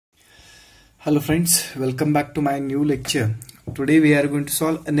Hello friends, welcome back to my new lecture. Today we are going to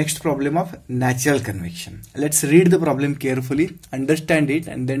solve a next problem of natural convection. Let's read the problem carefully, understand it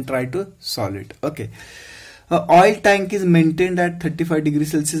and then try to solve it. Okay. A oil tank is maintained at 35 degrees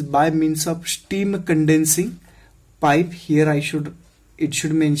Celsius by means of steam condensing pipe. Here it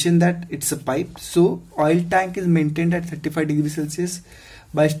should mention that it's a pipe. So oil tank is maintained at 35 degrees Celsius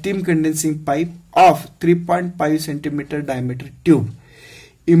by steam condensing pipe of 3.5 centimeter diameter tube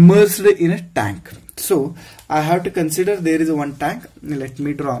immersed in a tank. So I have to consider there is one tank. Let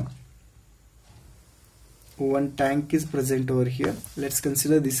me draw. One tank is present over here. Let's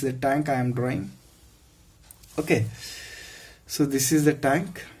consider this is the tank I am drawing. Okay, so this is the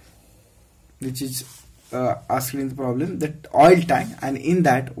tank which is asked in the problem, that oil tank, and in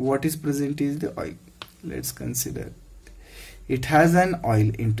that what is present is the oil. Let's consider it has an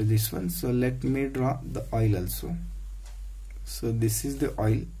oil into this one. So let me draw the oil also. So this is the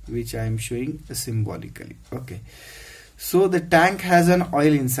oil which I am showing symbolically. Okay, so the tank has an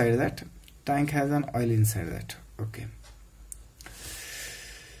oil inside that. Okay,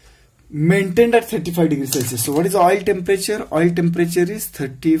 maintained at 35 degrees Celsius. So what is the oil temperature? Oil temperature is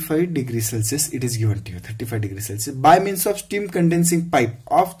 35 degrees Celsius. It is given to you, 35 degrees Celsius, by means of steam condensing pipe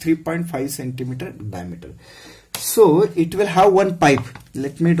of 3.5 centimeter diameter. So it will have one pipe.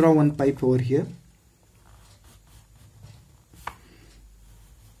 Let me draw one pipe over here.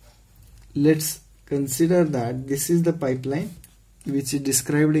 Let's consider that this is the pipeline which is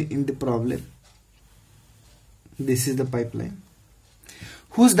described in the problem. This is the pipeline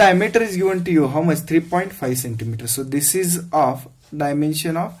whose diameter is given to you. How much? 3.5 centimeters. So this is of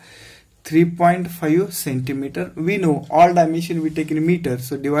dimension of 3.5 centimeter. We know all dimension we take in meters,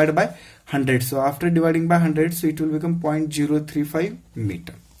 so divide by 100. So after dividing by 100, so it will become 0.035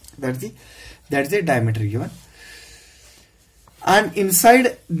 meter. That's the diameter given. And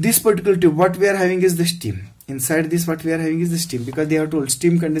inside this particular tube, what we are having is the steam. Inside this, what we are having is the steam, because they have told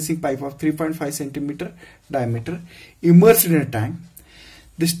steam condensing pipe of 3.5 centimeter diameter immersed in a tank.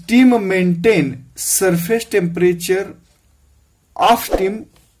 The steam maintain surface temperature of steam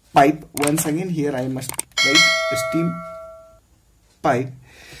pipe. Once again, here I must write the steam pipe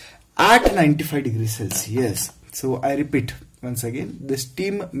at 95 degrees Celsius. So I repeat once again, the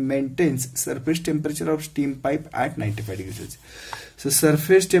steam maintains surface temperature of steam pipe at 95 degrees Celsius. So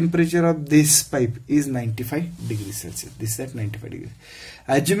surface temperature of this pipe is 95 degrees Celsius. This is at 95 degrees.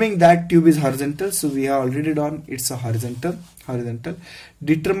 Assuming that tube is horizontal, so we have already done it's a horizontal.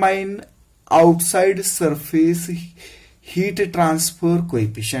 Determine outside surface heat transfer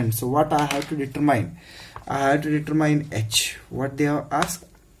coefficient. So what I have to determine? I have to determine H. What they have asked?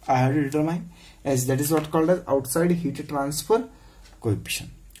 I have to determine H. That is what called as outside heat transfer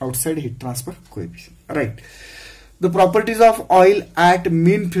coefficient. Right. The properties of oil at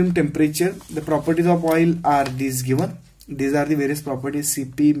mean film temperature. The properties of oil are these given. These are the various properties.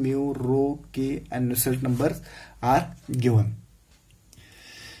 Cp, mu, rho, K and Nusselt numbers are given.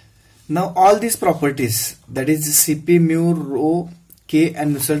 Now all these properties, that is Cp, mu, rho, K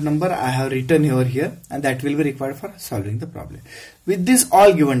and Nusselt number, I have written over here, and that will be required for solving the problem. With this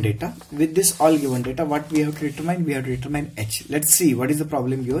all given data, what we have to determine? We have to determine H. Let's see what is the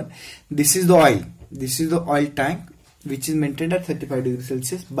problem given. This is the oil. This is the oil tank which is maintained at 35 degrees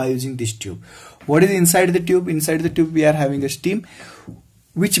Celsius by using this tube. What is inside the tube? Inside the tube we are having a steam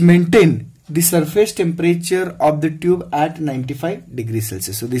which maintain the surface temperature of the tube at 95 degrees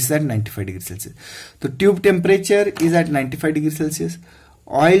Celsius. So this is at 95 degrees Celsius. The tube temperature is at 95 degrees Celsius.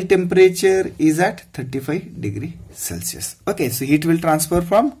 Oil temperature is at 35 degrees Celsius. Okay, so heat will transfer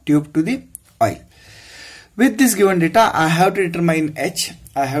from tube to the oil. With this given data, I have to determine H.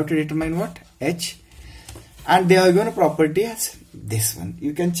 I have to determine what? H. And they are given a property as this one.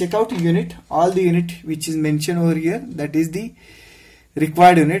 You can check out unit, all the unit which is mentioned over here, that is the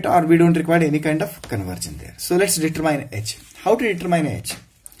required unit, or we don't require any kind of conversion there. So let's determine H. How to determine H?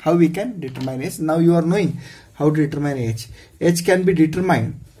 How we can determine H? Now you are knowing how to determine H. H can be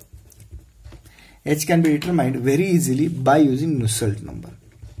determined very easily by using Nusselt number.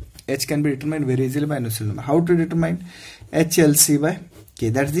 How to determine? HLC by K.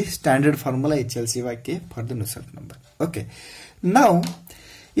 That's the standard formula, HLC by K for the Nusselt number. Okay. Now,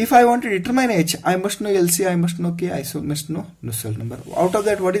 if I want to determine H, I must know LC, I must know K, I must know Nusselt number. Out of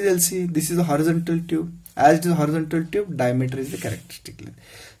that, what is LC? This is a horizontal tube. As it is a horizontal tube, diameter is the characteristic length.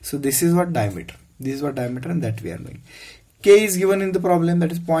 So this is what diameter. This is what diameter, and that we are knowing. K is given in the problem,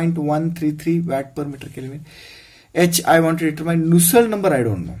 that is 0.133 watt per meter Kelvin. H, I want to determine. Nusselt number, I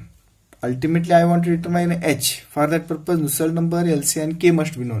don't know. Ultimately, I want to determine H. For that purpose, Nusselt number, LC and K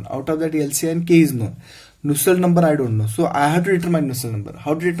must be known. Out of that, LC and K is known. Nusselt number I don't know. So I have to determine Nusselt number.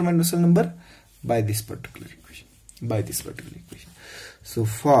 How to determine Nusselt number? By this particular equation. So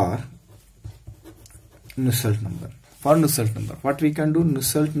for Nusselt number, what we can do,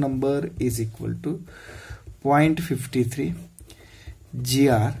 Nusselt number is equal to 0.53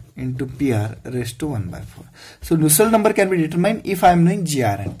 GR into PR raised to 1 by 4. So Nusselt number can be determined if I am knowing GR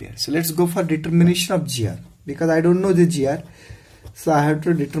and PR. So let's go for determination of GR, because I don't know the GR. So I have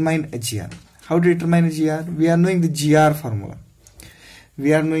to determine a GR. How to determine a GR? We are knowing the GR formula.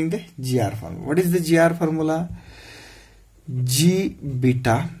 What is the GR formula? G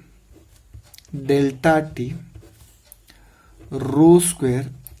beta delta T rho square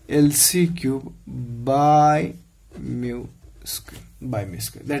LC cube by mu square.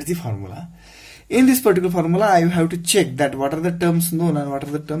 That's the formula. In this particular formula, I have to check that what are the terms known and what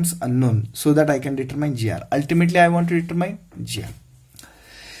are the terms unknown, so that I can determine GR. Ultimately, I want to determine GR.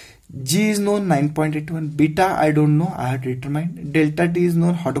 G is known 9.81. Beta I don't know, I have to determine. Delta T is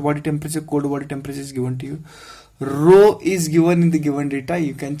known, hot body temperature, cold body temperature is given to you. Rho is given in the given data.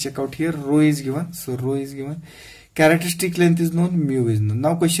 You can check out here. Rho is given. So rho is given. Characteristic length is known. Mu is known.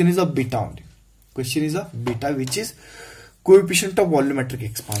 Now question is of beta only. Question is of beta, which is coefficient of volumetric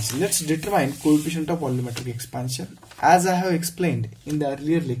expansion. Let's determine coefficient of volumetric expansion. As I have explained in the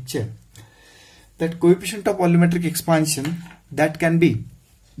earlier lecture, that coefficient of volumetric expansion, that can be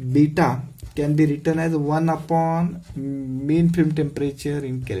beta, can be written as 1 upon mean film temperature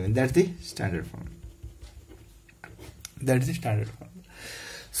in Kelvin. That's the standard form.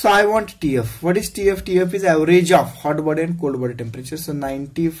 So I want TF. What is TF? TF is average of hot body and cold body temperature. So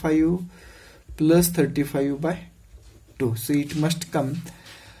 95 plus 35 by 2. So it must come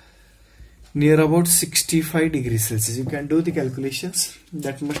near about 65 degrees Celsius. You can do the calculations.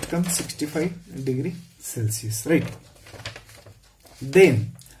 That must come 65 degrees Celsius, right?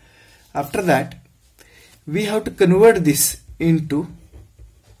 Then after that, we have to convert this into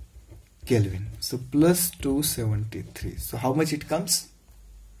Kelvin. So plus 273. So how much it comes?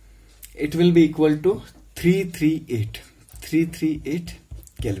 It will be equal to 338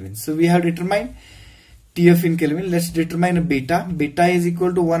 Kelvin. So we have determined TF in Kelvin. Let's determine a beta. Beta is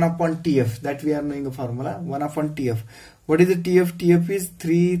equal to 1 upon TF. That we are knowing the formula. 1 upon TF. What is the TF? TF is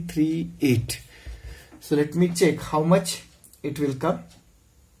 338. So let me check how much it will come.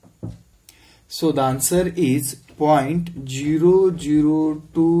 So the answer is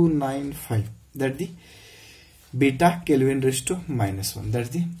 0.00295. That's the beta Kelvin raised to -1. That's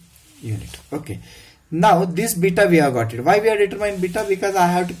the unit. Okay. Now this beta we have got it. Why we are determining beta? Because I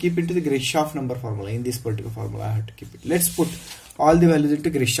have to keep into the Grashof number formula. In this particular formula, I have to keep it. Let's put all the values into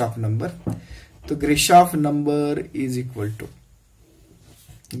Grashof number. So Grashof number is equal to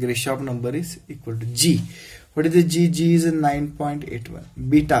G. What is the G? G is 9.81.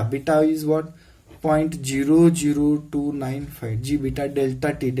 Beta is what? 0.00295. G beta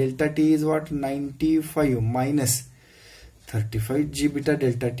delta T. Delta T is what? 95 minus 35. G beta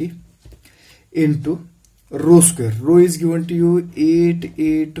delta T into rho square. Rho is given to you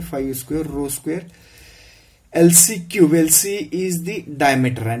 885 square. Rho square. LC cube. LC is the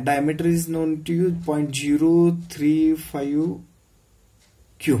diameter, and diameter is known to you 0.035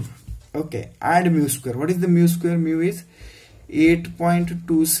 cube. Okay, and mu square. What is the mu square? Mu is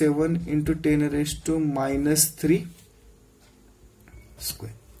 8.27 into 10 raised to -3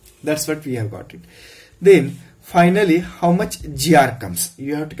 square. That's what we have got it. Then finally, how much GR comes?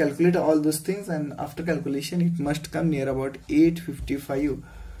 You have to calculate all those things, and after calculation it must come near about 855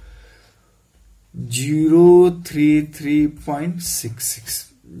 033.66.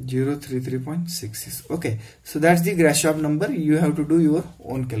 033.66. Okay, so that's the Grashof number. You have to do your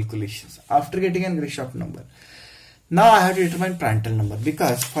own calculations. After getting a Grashof number, now I have to determine Prandtl number,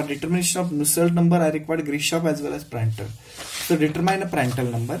 because for determination of Nusselt number I require Grashof as well as Prandtl. So determine a Prandtl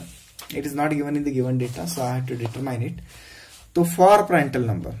number. It is not given in the given data, so I have to determine it. So for Prandtl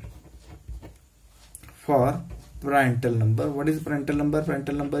number, what is Prandtl number?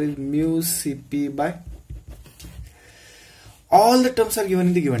 Prandtl number is mu Cp by. All the terms are given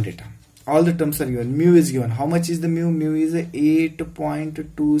in the given data. All the terms are given. Mu is given. How much is the mu? Mu is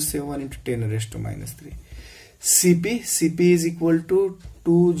 8.27 into 10 raised to -3. Cp is equal to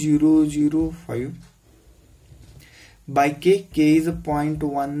 2005 by K. K is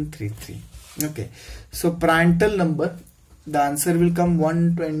 0.133. Okay. So Prandtl number, the answer will come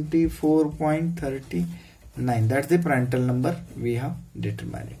 124.39. That's the Prandtl number we have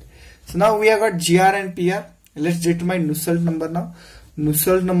determined. So now we have got GR and PR. Let's determine Nusselt number now.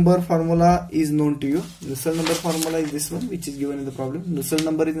 Nusselt number formula is known to you. Nusselt number formula is this one, which is given in the problem. Nusselt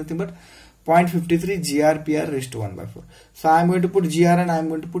number is nothing but 0.53 GRPR raised to 1 by 4. So I am going to put GR and I am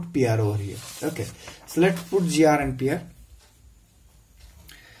going to put PR over here. Okay. So let's put GR and PR.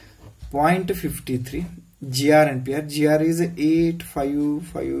 0.53 GR and PR. GR is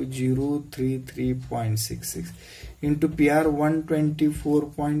 85503.66 into PR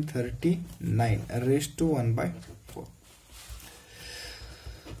 124.39 raised to 1 by 4.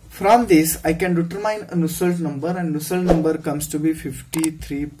 From this, I can determine a Nusselt number, and Nusselt number comes to be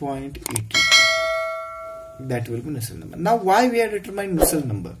 53.82. That will be Nusselt number. Now, why we are determining Nusselt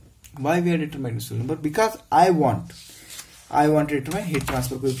number? Why we are determining Nusselt number? Because I want to determine heat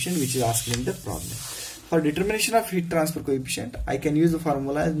transfer coefficient, which is asked in the problem. For determination of heat transfer coefficient, I can use the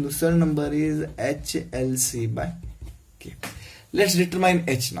formula as Nusselt number is HLC by K. Let's determine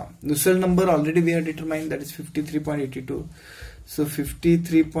H now. Nusselt number already we have determined, that is 53.82. So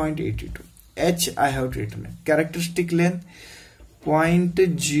 53.82. H I have to determine. Characteristic length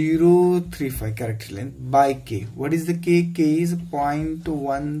 0.035 characteristic length by K. What is the K? K is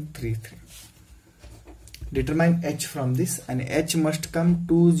 0.133. Determine H from this, and H must come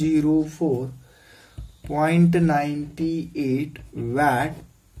 204.98 watt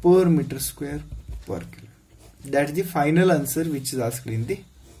per meter square per kilo. That is the final answer which is asked in the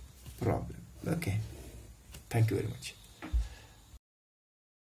problem. Okay. Thank you very much.